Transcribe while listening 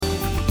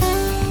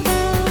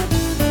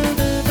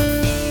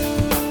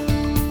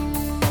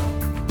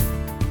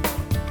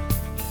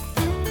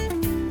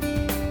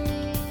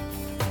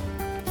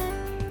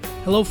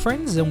Hello,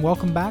 friends, and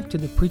welcome back to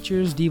the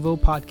Preacher's Devo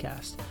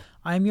podcast.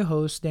 I am your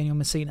host, Daniel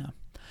Messina.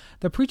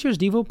 The Preacher's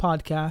Devo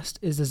podcast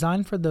is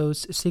designed for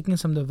those seeking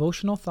some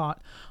devotional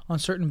thought on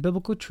certain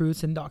biblical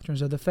truths and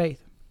doctrines of the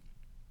faith.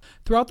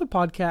 Throughout the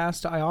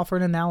podcast, I offer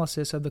an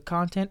analysis of the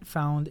content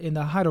found in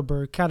the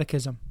Heidelberg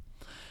Catechism.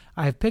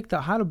 I have picked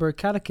the Heidelberg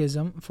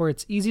Catechism for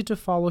its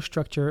easy-to-follow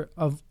structure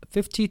of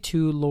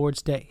 52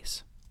 Lord's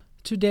Days.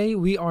 Today,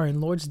 we are in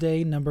Lord's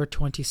Day number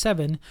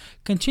 27,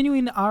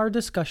 continuing our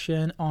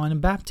discussion on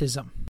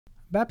baptism.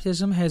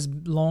 Baptism has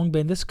long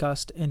been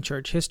discussed in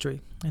church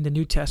history. In the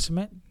New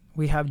Testament,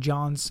 we have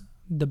John's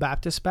the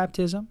Baptist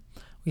baptism,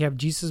 we have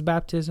Jesus'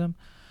 baptism,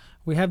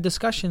 we have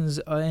discussions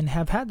and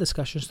have had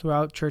discussions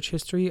throughout church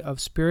history of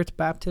Spirit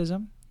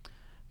baptism,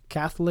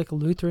 Catholic,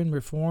 Lutheran,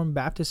 Reformed,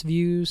 Baptist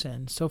views,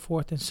 and so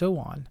forth and so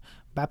on.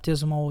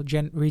 Baptismal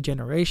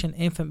regeneration,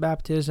 infant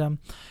baptism,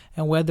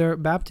 and whether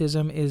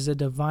baptism is a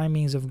divine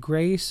means of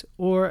grace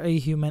or a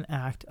human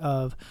act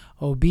of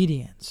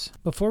obedience.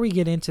 Before we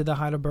get into the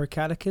Heidelberg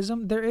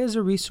Catechism, there is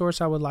a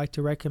resource I would like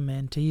to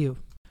recommend to you.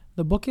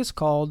 The book is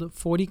called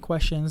 40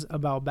 Questions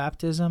About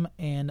Baptism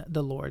and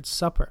the Lord's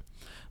Supper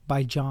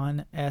by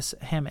John S.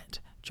 Hammett.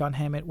 John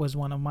Hammett was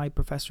one of my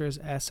professors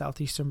at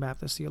Southeastern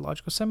Baptist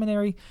Theological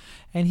Seminary,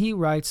 and he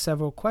writes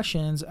several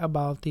questions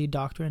about the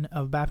doctrine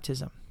of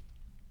baptism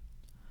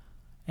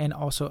and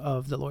also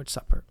of the Lord's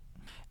Supper.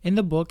 In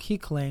the book, he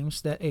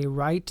claims that a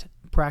right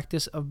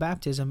practice of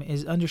baptism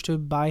is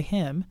understood by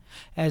him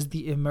as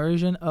the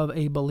immersion of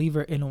a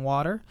believer in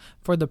water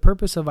for the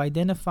purpose of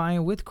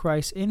identifying with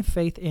Christ in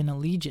faith and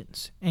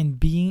allegiance and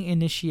being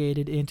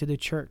initiated into the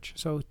church.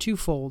 So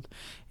twofold.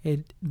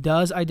 It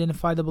does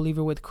identify the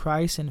believer with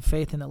Christ in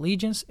faith and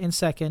allegiance, and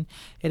second,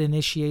 it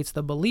initiates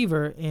the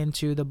believer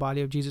into the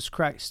body of Jesus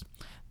Christ.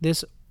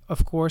 This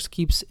of course,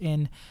 keeps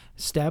in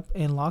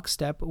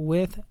lockstep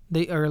with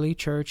the early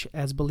church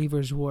as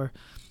believers were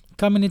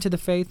coming into the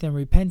faith and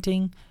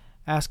repenting,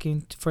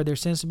 asking for their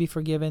sins to be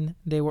forgiven.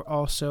 They were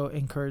also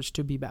encouraged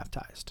to be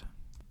baptized.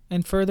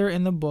 And further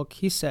in the book,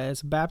 he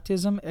says,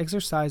 baptism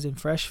exercised in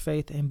fresh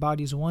faith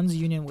embodies one's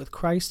union with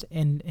Christ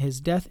in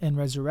his death and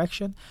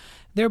resurrection,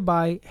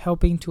 thereby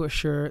helping to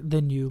assure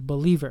the new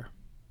believer.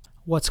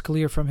 What's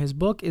clear from his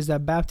book is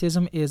that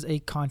baptism is a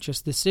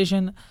conscious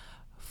decision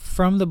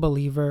from the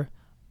believer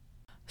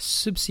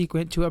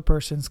subsequent to a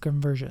person's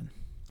conversion.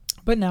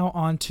 But now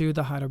on to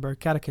the Heidelberg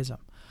Catechism.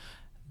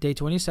 Day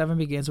 27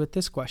 begins with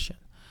this question: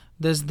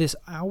 does this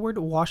outward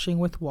washing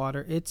with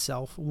water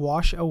itself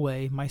wash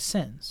away my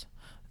sins?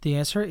 The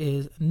answer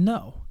is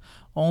no.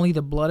 Only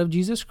the blood of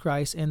Jesus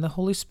Christ and the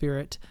Holy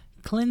Spirit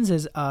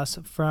cleanses us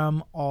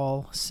from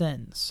all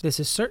sins. This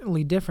is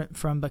certainly different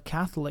from the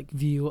Catholic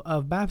view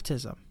of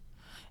baptism.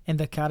 In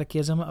the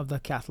Catechism of the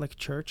Catholic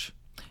Church,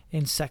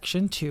 in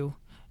Section 2,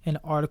 in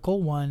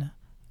Article 1,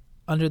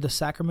 under the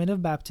sacrament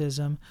of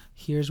baptism,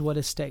 here's what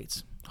it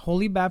states.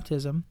 Holy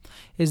baptism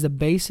is the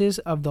basis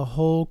of the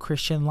whole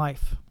Christian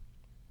life,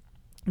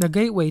 the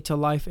gateway to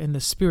life in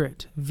the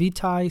Spirit,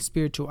 vitae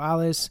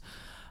spiritualis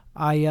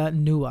aya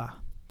nua,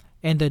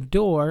 and the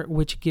door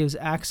which gives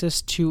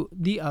access to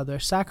the other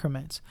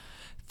sacraments.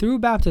 Through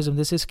baptism,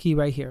 this is key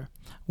right here,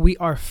 we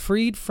are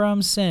freed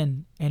from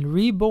sin and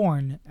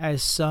reborn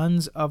as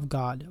sons of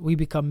God. We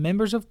become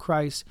members of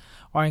Christ,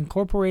 are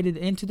incorporated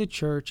into the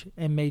church,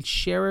 and made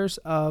sharers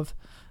of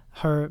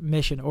her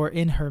mission or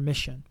in her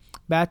mission.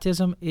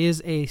 Baptism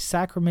is a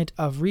sacrament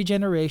of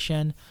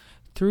regeneration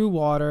through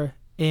water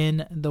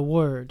in the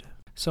Word.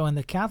 So in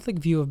the Catholic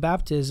view of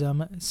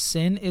baptism,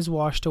 sin is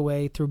washed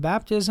away through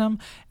baptism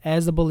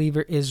as the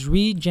believer is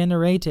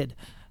regenerated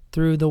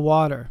through the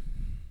water.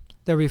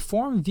 The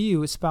Reformed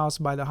view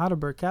espoused by the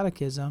Heidelberg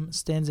Catechism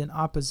stands in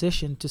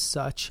opposition to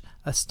such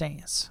a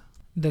stance.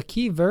 The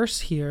key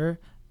verse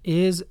here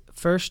is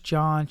 1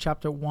 John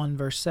chapter 1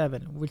 verse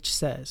 7, which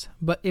says,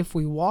 "But if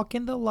we walk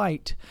in the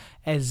light,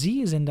 as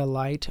he is in the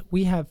light,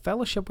 we have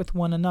fellowship with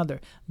one another.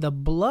 The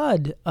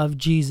blood of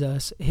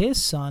Jesus,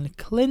 his Son,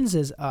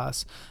 cleanses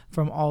us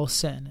from all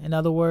sin." In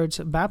other words,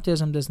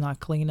 baptism does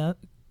not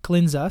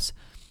cleanse us.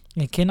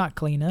 It cannot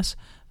clean us.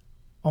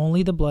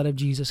 Only the blood of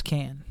Jesus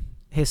can.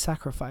 His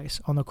sacrifice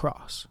on the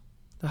cross.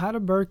 The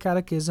Heidelberg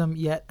Catechism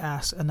yet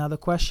asks another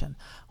question.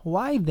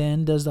 Why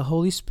then does the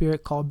Holy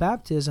Spirit call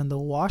baptism the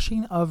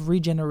washing of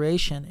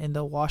regeneration and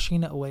the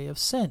washing away of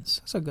sins?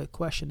 That's a good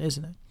question,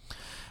 isn't it?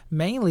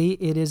 Mainly,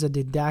 it is a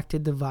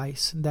didactic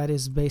device. That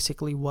is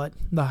basically what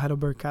the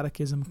Heidelberg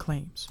Catechism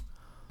claims.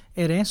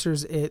 It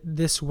answers it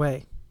this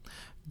way.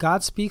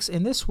 God speaks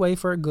in this way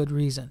for a good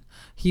reason.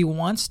 He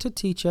wants to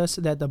teach us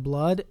that the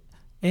blood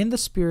and the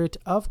Spirit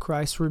of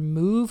Christ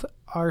remove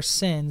our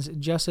sins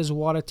just as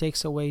water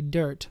takes away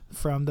dirt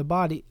from the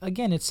body.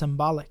 Again, it's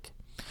symbolic.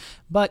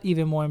 But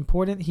even more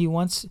important, he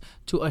wants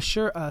to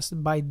assure us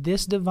by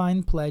this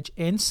divine pledge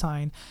and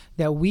sign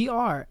that we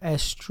are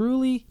as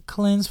truly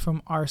cleansed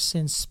from our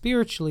sins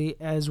spiritually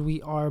as we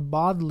are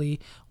bodily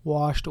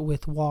washed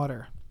with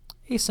water.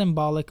 A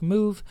symbolic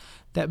move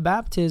that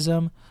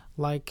baptism,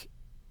 like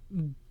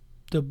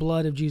the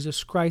blood of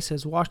Jesus Christ,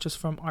 has washed us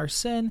from our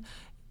sin,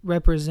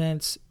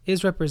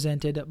 is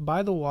represented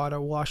by the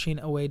water washing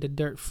away the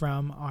dirt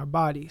from our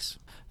bodies.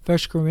 1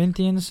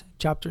 Corinthians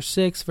chapter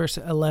 6 verse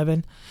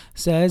 11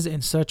 says,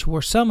 "And such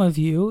were some of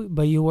you,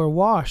 but you were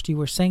washed, you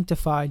were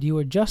sanctified, you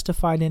were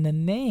justified in the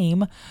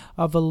name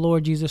of the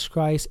Lord Jesus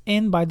Christ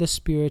and by the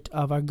Spirit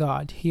of our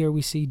God." Here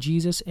we see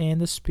Jesus and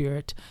the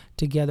Spirit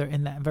together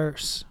in that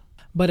verse.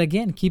 But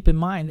again, keep in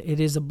mind, it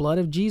is the blood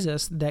of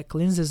Jesus that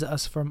cleanses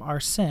us from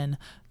our sin,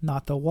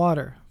 not the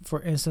water.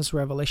 For instance,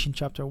 Revelation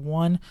chapter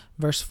 1,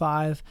 verse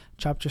 5,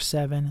 chapter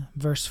 7,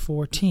 verse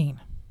 14.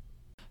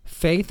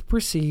 Faith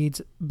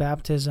precedes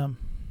baptism.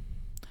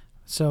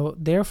 So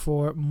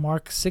therefore,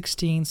 Mark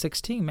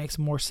 16:16 makes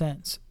more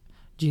sense.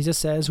 Jesus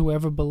says,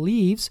 "Whoever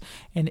believes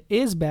and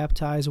is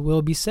baptized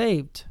will be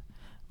saved,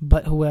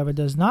 but whoever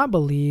does not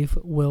believe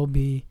will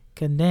be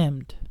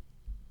condemned."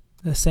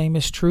 The same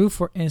is true,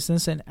 for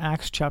instance, in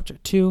Acts chapter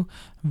 2,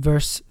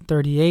 verse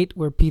 38,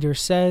 where Peter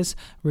says,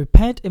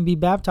 "Repent and be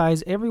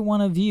baptized, every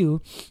one of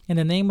you, in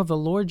the name of the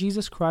Lord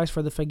Jesus Christ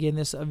for the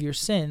forgiveness of your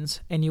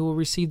sins, and you will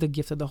receive the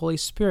gift of the Holy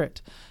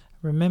Spirit."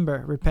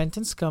 Remember,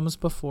 repentance comes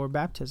before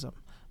baptism.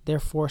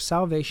 Therefore,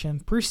 salvation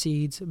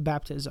precedes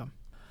baptism.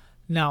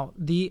 Now,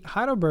 the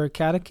Heidelberg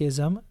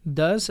Catechism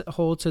does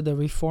hold to the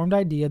Reformed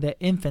idea that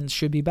infants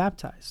should be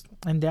baptized,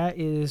 and that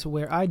is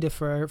where I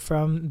differ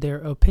from their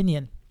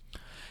opinion.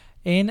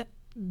 In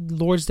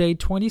Lord's Day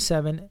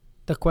 27,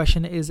 the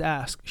question is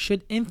asked,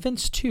 should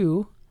infants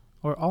too,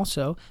 or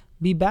also,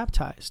 be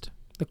baptized?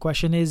 The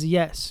question is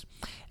yes.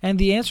 And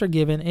the answer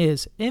given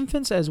is,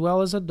 infants as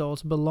well as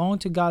adults belong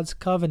to God's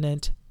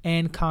covenant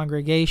and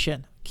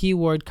congregation.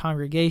 Keyword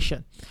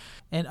congregation.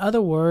 In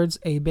other words,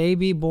 a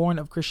baby born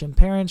of Christian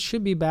parents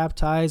should be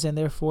baptized, and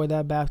therefore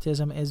that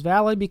baptism is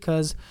valid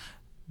because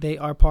they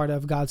are part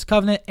of God's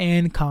covenant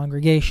and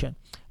congregation.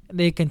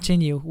 They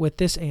continue with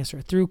this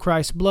answer. Through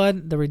Christ's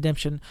blood, the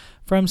redemption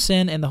from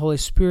sin and the Holy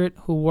Spirit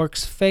who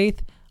works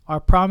faith are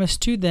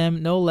promised to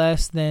them no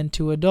less than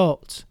to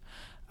adults.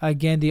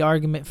 Again, the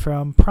argument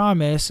from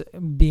promise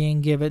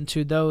being given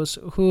to those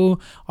who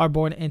are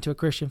born into a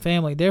Christian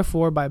family.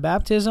 Therefore, by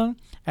baptism,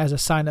 as a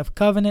sign of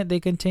covenant, they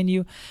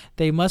continue,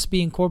 they must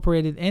be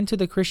incorporated into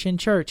the Christian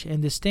church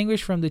and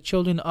distinguished from the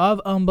children of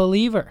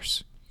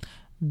unbelievers.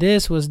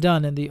 This was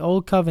done in the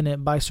Old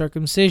Covenant by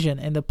circumcision,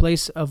 in the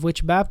place of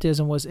which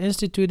baptism was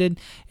instituted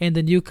in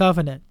the New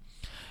Covenant.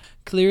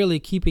 Clearly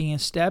keeping in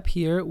step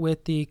here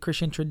with the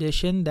Christian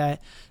tradition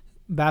that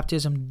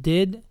baptism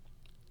did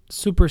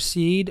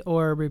supersede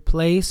or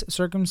replace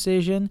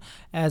circumcision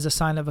as a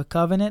sign of a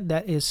covenant,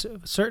 that is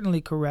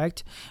certainly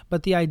correct.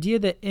 But the idea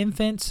that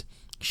infants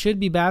should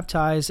be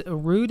baptized,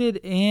 rooted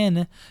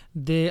in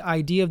the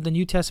idea of the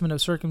New Testament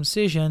of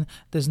circumcision,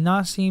 does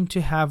not seem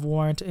to have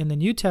warrant in the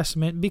New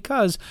Testament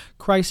because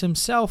Christ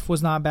himself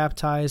was not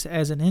baptized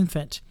as an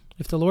infant.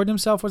 If the Lord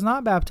himself was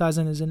not baptized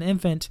as an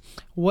infant,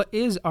 what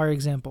is our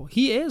example?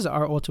 He is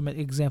our ultimate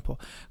example.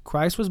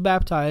 Christ was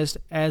baptized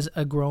as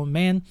a grown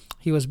man.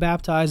 He was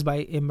baptized by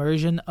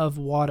immersion of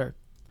water.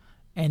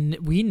 And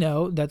we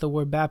know that the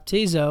word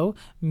baptizo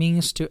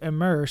means to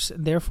immerse.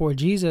 Therefore,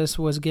 Jesus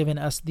was giving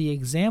us the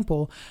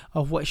example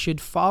of what should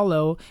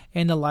follow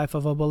in the life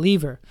of a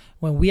believer.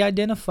 When we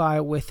identify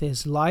with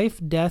his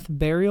life, death,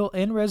 burial,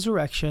 and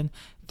resurrection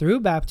through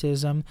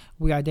baptism,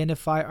 we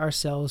identify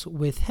ourselves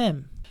with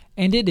him.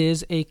 And it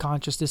is a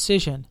conscious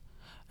decision.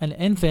 An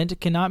infant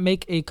cannot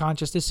make a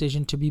conscious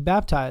decision to be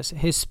baptized.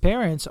 His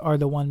parents are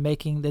the one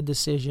making the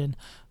decision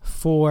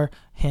for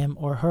him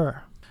or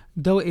her.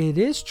 Though it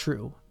is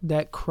true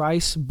that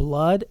Christ's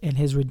blood and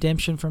his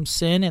redemption from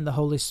sin and the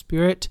Holy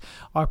Spirit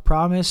are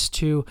promised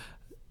to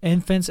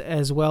infants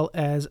as well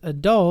as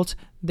adults,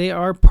 they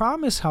are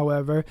promised,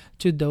 however,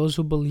 to those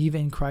who believe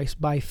in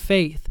Christ by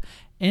faith.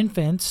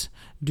 Infants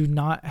do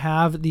not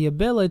have the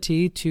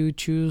ability to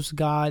choose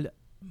God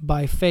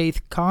by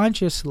faith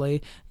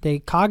consciously. They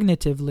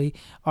cognitively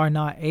are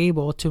not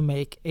able to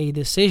make a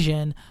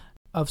decision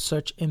of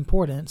such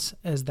importance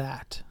as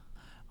that.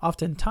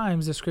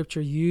 Oftentimes, the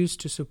scripture used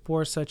to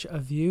support such a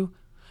view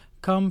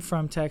come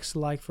from texts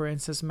like, for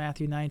instance,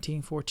 Matthew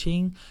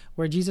 19:14,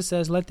 where Jesus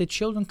says, "Let the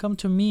children come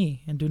to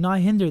me, and do not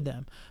hinder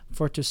them,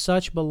 for to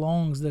such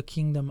belongs the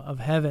kingdom of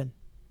heaven."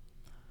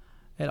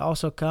 It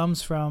also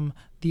comes from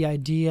the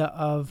idea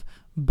of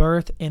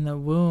birth in the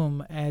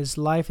womb. As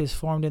life is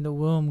formed in the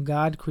womb,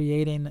 God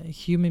creating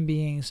human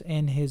beings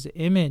in his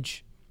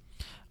image.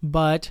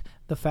 But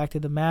the fact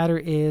of the matter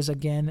is,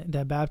 again,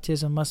 that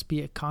baptism must be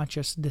a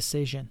conscious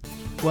decision.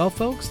 Well,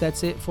 folks,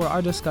 that's it for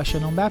our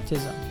discussion on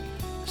baptism.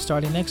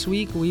 Starting next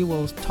week, we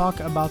will talk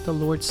about the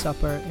Lord's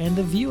Supper and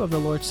the view of the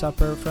Lord's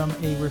Supper from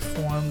a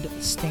Reformed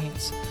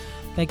stance.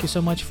 Thank you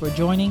so much for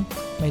joining.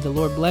 May the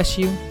Lord bless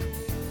you.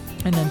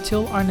 And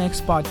until our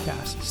next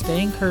podcast,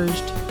 stay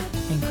encouraged,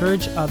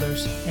 encourage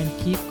others, and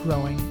keep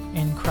growing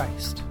in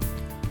Christ.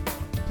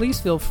 Please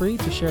feel free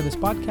to share this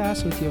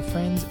podcast with your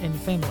friends and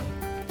family.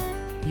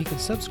 You can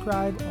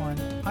subscribe on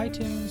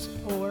iTunes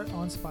or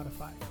on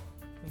Spotify.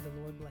 May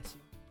the Lord bless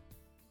you.